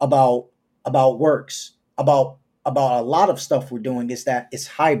 about about works, about a lot of stuff we're doing is that it's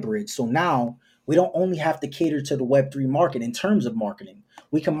hybrid. So now we don't only have to cater to the Web3 market in terms of marketing.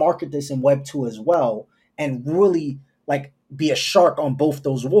 We can market this in Web2 as well and really like be a shark on both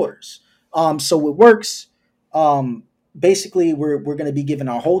those waters. So it works. Um, Basically, we're going to be giving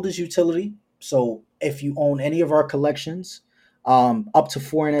our holders utility. So if you own any of our collections, up to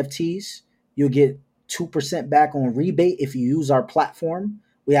 4 NFTs, you'll get 2% back on rebate if you use our platform.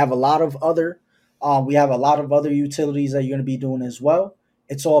 We have a lot of other utilities that you're going to be doing as well.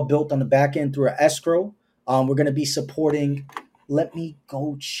 It's all built on the back end through an escrow. We're going to be supporting. Let me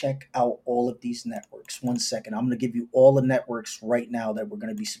go check out all of these networks. One second. I'm going to give you all the networks right now that we're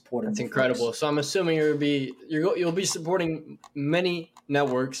going to be supporting That's with Works. incredible. So I'm assuming you'll be supporting many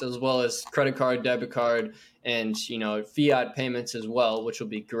networks as well as credit card, debit card, and fiat payments as well, which will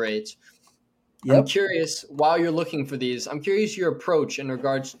be great. I'm Yep. curious, while you're looking for these, I'm curious your approach in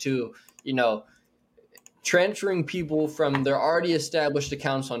regards to you know transferring people from their already established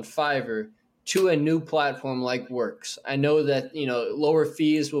accounts on Fiverr to a new platform like Works. I know that lower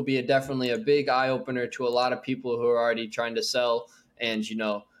fees will be definitely a big eye opener to a lot of people who are already trying to sell and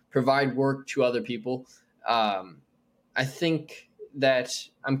provide work to other people. I think that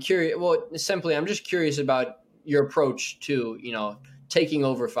I'm curious. Well, simply, I'm just curious about your approach to taking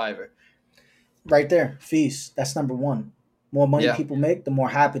over Fiverr. Right there. Fees. That's number one. More money Yeah, people make, the more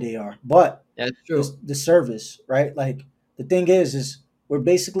happy they are. But that's true. the service, right? Like the thing is we're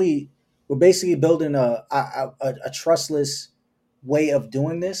basically we're basically building a trustless way of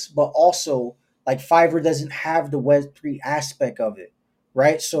doing this, but also like Fiverr doesn't have the Web3 aspect of it,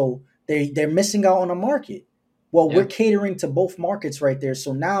 right? So they're missing out on a market. Well, we're Yeah, catering to both markets right there.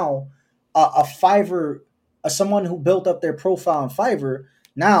 So now a Fiverr, someone who built up their profile on Fiverr,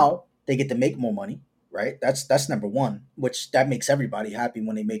 now they get to make more money, right? That's number one, which that makes everybody happy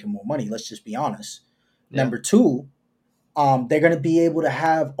when they making more money. Let's just be honest. yeah, Number two, they're going to be able to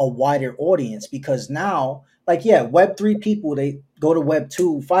have a wider audience because now, like, yeah, Web3 people, they go to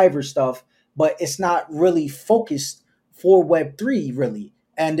Web2 Fiverr stuff, but it's not really focused for Web3 really.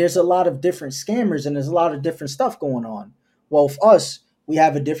 and there's a lot of different scammers and there's a lot of different stuff going on. Well, with us, we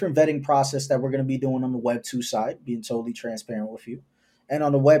have a different vetting process that we're going to be doing on the Web 2 side, being totally transparent with you. And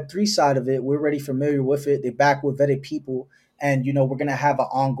on the Web 3 side of it, we're already familiar with it. They're back with vetted people. And, we're going to have an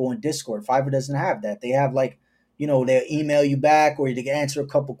ongoing Discord. Fiverr doesn't have that. They have they'll email you back or they can answer a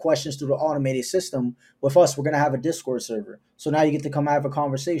couple questions through the automated system. With us, we're going to have a Discord server. So now you get to come have a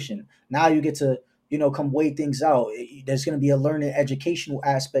conversation. Now you get to, come weigh things out. There's going to be a learning educational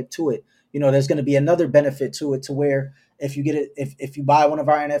aspect to it. There's going to be another benefit to it to where if you get it, if you buy one of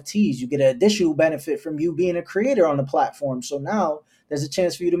our NFTs, you get an additional benefit from you being a creator on the platform. So now there's a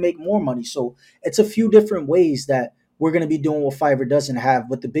chance for you to make more money. So it's a few different ways that we're going to be doing what Fiverr doesn't have.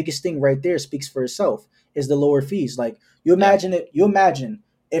 But the biggest thing right there speaks for itself is the lower fees. Like you imagine it. You imagine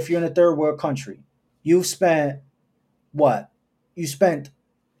if you're in a third world country, you've spent what? You spent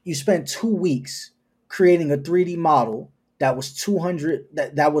 2 weeks creating a 3D model that was 200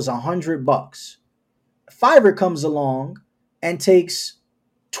 that was $100. Fiverr comes along and takes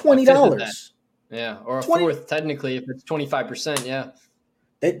 $20. Yeah, or a 20 fourth technically if it's 25%. Yeah,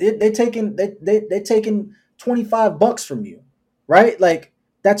 they're taking $25 from you, right? Like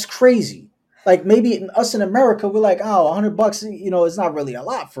that's crazy. Like maybe us in America, we're like, oh, $100, it's not really a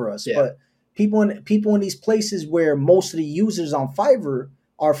lot for us. Yeah. But people in these places where most of the users on Fiverr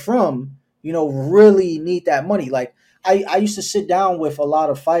are from, really need that money. Like I used to sit down with a lot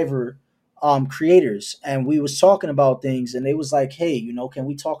of Fiverr creators and we was talking about things and they was like, hey, can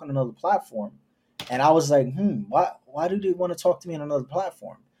we talk on another platform? And I was like, why do they want to talk to me on another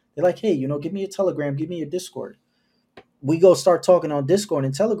platform? They're like, hey, give me a Telegram, give me a Discord. We go start talking on Discord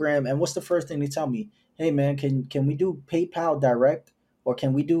and Telegram, and what's the first thing they tell me? Hey man, can we do PayPal direct, or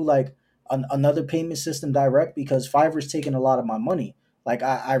can we do like another payment system direct? Because Fiverr's taking a lot of my money. Like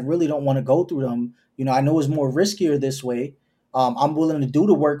I really don't want to go through them. I know it's more riskier this way. I'm willing to do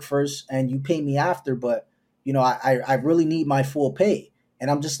the work first, and you pay me after. But I really need my full pay,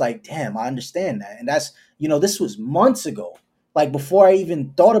 and I'm just like, damn, I understand that, and that's this was months ago. Like before I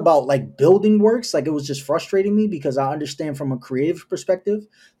even thought about like building works, like it was just frustrating me because I understand from a creative perspective,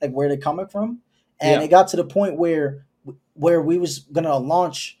 like where they're coming from. And it got to the point where we was gonna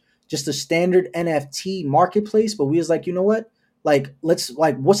launch just a standard NFT marketplace, but we was like, you know what? Like what's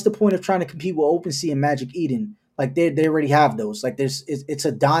the point of trying to compete with OpenSea and Magic Eden? Like they already have those. Like it's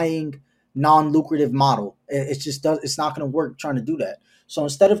a dying, non-lucrative model. It's not gonna work trying to do that. So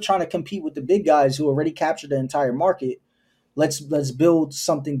instead of trying to compete with the big guys who already captured the entire market, let's build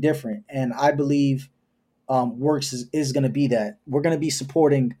something different. And I believe Works is going to be that. We're going to be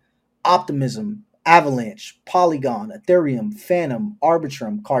supporting Optimism, Avalanche, Polygon, Ethereum, Phantom,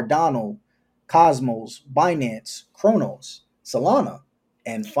 Arbitrum, Cardano, Cosmos, Binance, Chronos, Solana,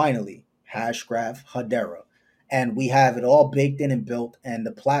 and finally Hashgraph, Hedera. And we have it all baked in and built, and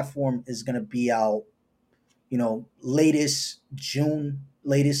the platform is going to be out, latest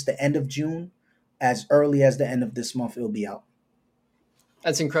the end of June, as early as the end of this month, it'll be out.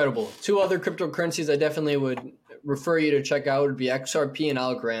 That's incredible. Two other cryptocurrencies I definitely would refer you to check out would be XRP and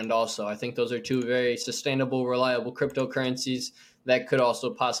Algorand also. I think those are two very sustainable, reliable cryptocurrencies that could also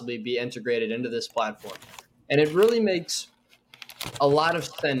possibly be integrated into this platform. And it really makes a lot of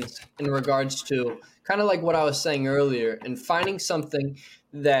sense in regards to kind of like what I was saying earlier, and finding something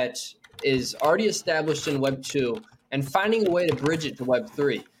that is already established in Web 2 and finding a way to bridge it to Web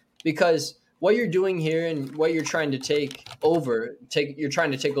 3. Because what you're doing here and what you're trying to take over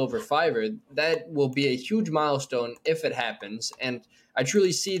Fiverr, that will be a huge milestone if it happens. And I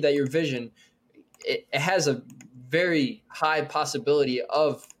truly see that your vision, it has a very high possibility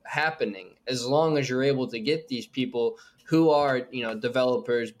of happening as long as you're able to get these people who are,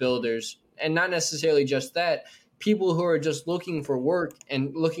 developers, builders, and not necessarily just that, people who are just looking for work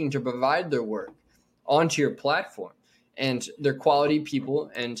and looking to provide their work onto your platform. And they're quality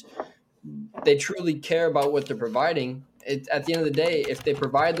people, and they truly care about what they're providing. At the end of the day, if they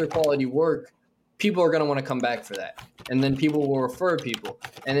provide their quality work, people are going to want to come back for that. And then people will refer people.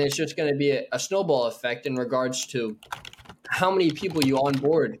 And it's just going to be a snowball effect in regards to how many people you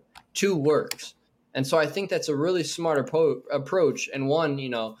onboard to Works. And so I think that's a really smart approach. And one,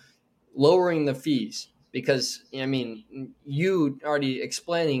 lowering the fees. Because, you already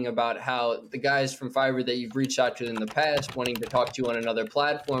explaining about how the guys from Fiverr that you've reached out to in the past wanting to talk to you on another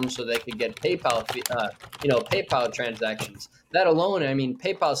platform so they could get PayPal transactions. That alone,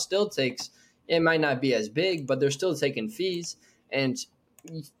 PayPal still takes, it might not be as big, but they're still taking fees. And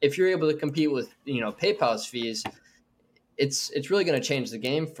if you're able to compete with, PayPal's fees, it's really going to change the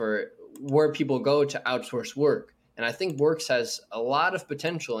game for where people go to outsource work. And I think Works has a lot of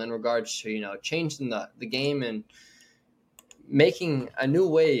potential in regards to, changing the game and making a new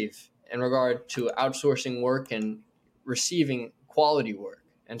wave in regard to outsourcing work and receiving quality work.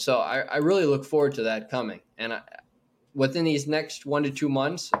 And so I really look forward to that coming. And within these next 1 to 2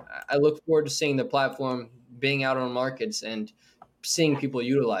 months, I look forward to seeing the platform being out on markets and seeing people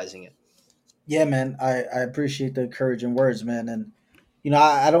utilizing it. Yeah, man, I appreciate the encouraging words, man. And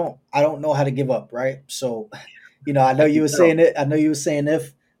I don't know how to give up, right? So, I know I you can were tell. saying it. I know you were saying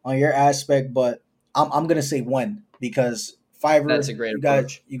if on your aspect, but I'm gonna say when, because That's a Fiverr, great you guys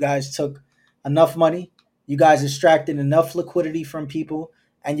approach. you guys took enough money, you guys extracted enough liquidity from people,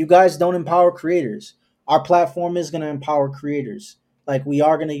 and you guys don't empower creators. Our platform is gonna empower creators. Like, we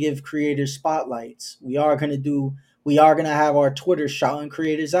are gonna give creators spotlights. We are gonna have our Twitter shouting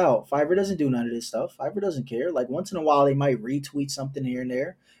creators out. Fiverr doesn't do none of this stuff. Fiverr doesn't care. Like, once in a while they might retweet something here and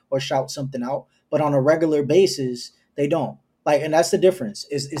there or shout something out, but on a regular basis they don't. Like, and that's the difference.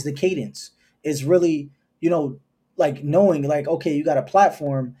 Is the cadence. Is really, you know, like, knowing, like, okay, you got a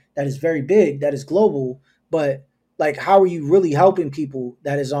platform that is very big, that is global, but like, how are you really helping people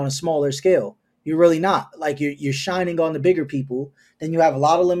that is on a smaller scale? You're really not. Like, you're shining on the bigger people. Then you have a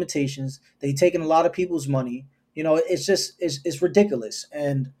lot of limitations. They taking a lot of people's money. It's just it's ridiculous.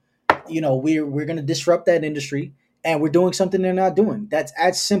 And we're going to disrupt that industry, and we're doing something they're not doing. That's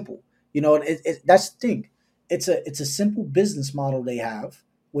as simple. And that's the thing. It's a simple business model they have,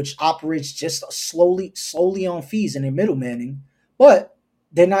 which operates just slowly on fees and their middlemaning, but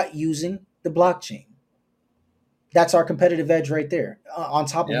they're not using the blockchain. That's our competitive edge right there, on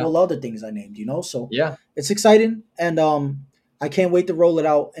top of Yeah. all other things I named. So Yeah. it's exciting, and I can't wait to roll it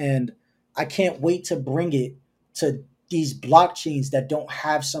out, and I can't wait to bring it to these blockchains that don't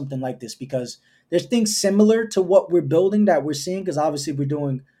have something like this, because there's things similar to what we're building that we're seeing, because obviously we're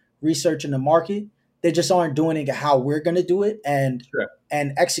doing research in the market. They just aren't doing it how we're going to do it, and Sure.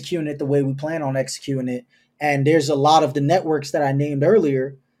 executing it the way we plan on executing it. And there's a lot of the networks that I named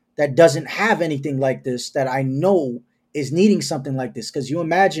earlier that doesn't have anything like this, that I know is needing something like this. Because you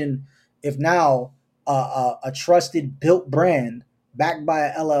imagine if now a trusted built brand backed by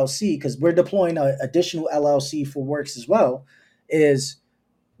a LLC, because we're deploying an additional LLC for Works as well, is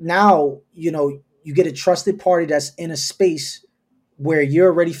now you get a trusted party that's in a space where you're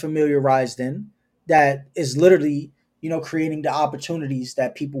already familiarized in, that is literally creating the opportunities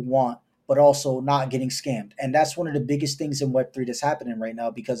that people want, but also not getting scammed. And that's one of the biggest things in Web3 that's happening right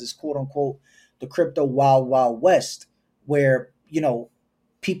now, because it's quote unquote the crypto wild wild west, where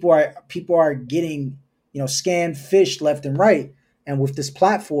people are getting scammed, fished left and right. And with this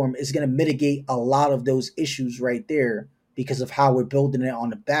platform, it's going to mitigate a lot of those issues right there, because of how we're building it on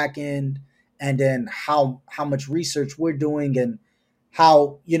the back end, and then how much research we're doing, and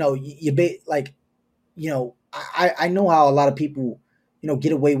how like I know how a lot of people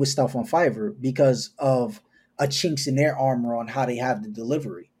get away with stuff on Fiverr because of a chinks in their armor on how they have the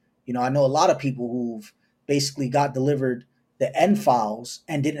delivery. I know a lot of people who've basically got delivered the end files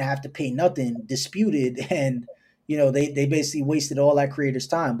and didn't have to pay nothing, disputed, and they basically wasted all that creator's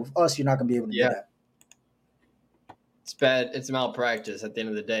time. With us, you're not going to be able to do Yeah. that. It's bad. It's malpractice at the end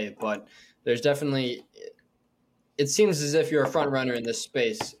of the day, but there's definitely, it seems as if you're a front runner in this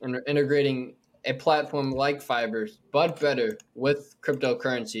space and integrating a platform like Fiverr, but better with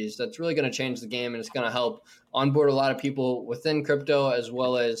cryptocurrencies. That's really going to change the game, and it's going to help onboard a lot of people within crypto, as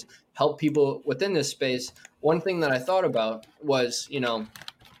well as help people within this space. One thing that I thought about was,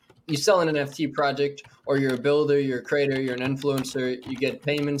 you sell an NFT project, or you're a builder, you're a creator, you're an influencer, you get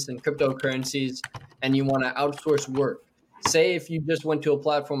payments in cryptocurrencies, and you want to outsource work. Say if you just went to a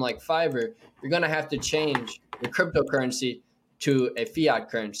platform like Fiverr, you're going to have to change your cryptocurrency to a fiat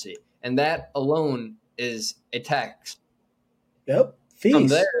currency. And that alone is a tax. Yep, From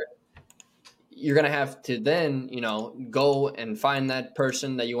fees. there, you're going to have to then, go and find that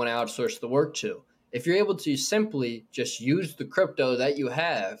person that you want to outsource the work to. If you're able to simply just use the crypto that you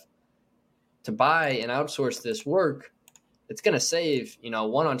have to buy and outsource this work, it's going to save,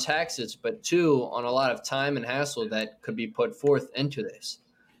 one on taxes, but two on a lot of time and hassle that could be put forth into this.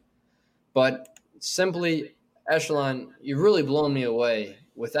 But simply, Echelon, you've really blown me away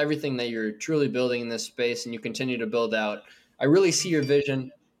with everything that you're truly building in this space, and you continue to build out. I really see your vision,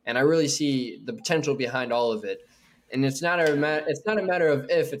 and I really see the potential behind all of it. And it's not a matter of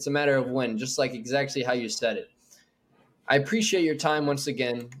if, it's a matter of when, just like exactly how you said it. I appreciate your time once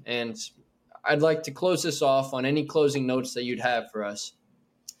again, and I'd like to close this off on any closing notes that you'd have for us.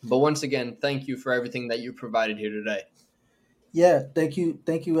 But once again, thank you for everything that you provided here today. Yeah, thank you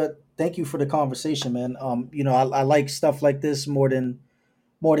for the conversation, man. I like stuff like this more than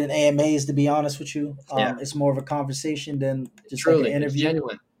AMAs, to be honest with you. Yeah, It's more of a conversation than just like an truly, it's interview.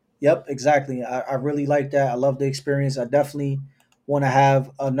 genuine. Yep, exactly. I really like that. I love the experience. I definitely want to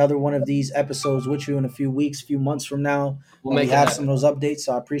have another one of these episodes with you in a few weeks, few months from now We'll when we make it have some happen. of those updates.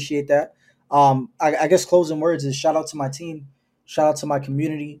 So I appreciate that. I guess closing words is shout out to my team, shout out to my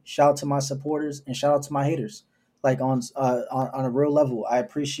community, shout out to my supporters, and shout out to my haters. Like on a real level, I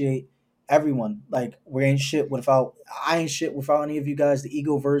appreciate everyone. Like we ain't shit without I ain't shit without any of you guys. The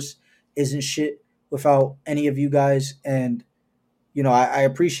Egoverse isn't shit without any of you guys, and I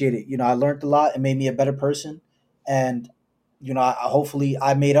appreciate it. I learned a lot. It made me a better person, and hopefully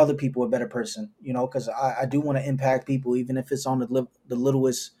I made other people a better person. Because I do want to impact people, even if it's on the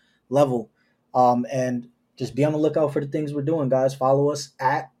littlest level. And just be on the lookout for the things we're doing, guys. Follow us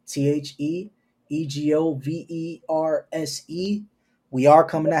at TheEgoVerse. We are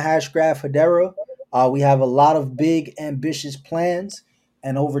coming to Hashgraph Hedera. We have a lot of big, ambitious plans,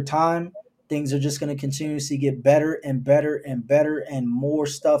 and over time things are just going to continuously get better and better and better, and more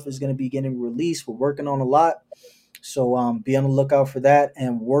stuff is going to be getting released. We're working on a lot, so be on the lookout for that.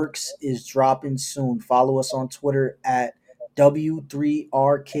 And Works is dropping soon. Follow us on Twitter at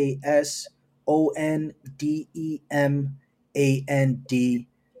W3RKSONDEMAND,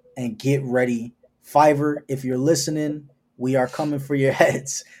 and get ready. Fiverr, if you're listening, we are coming for your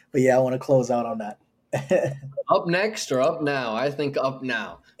heads. But yeah, I want to close out on that. Up next or up now? I think up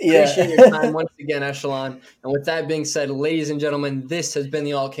now. Appreciate your time Yeah. once again, Echelon. And with that being said, ladies and gentlemen, this has been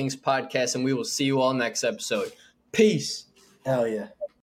the All Kings podcast, and we will see you all next episode. Peace. Hell yeah.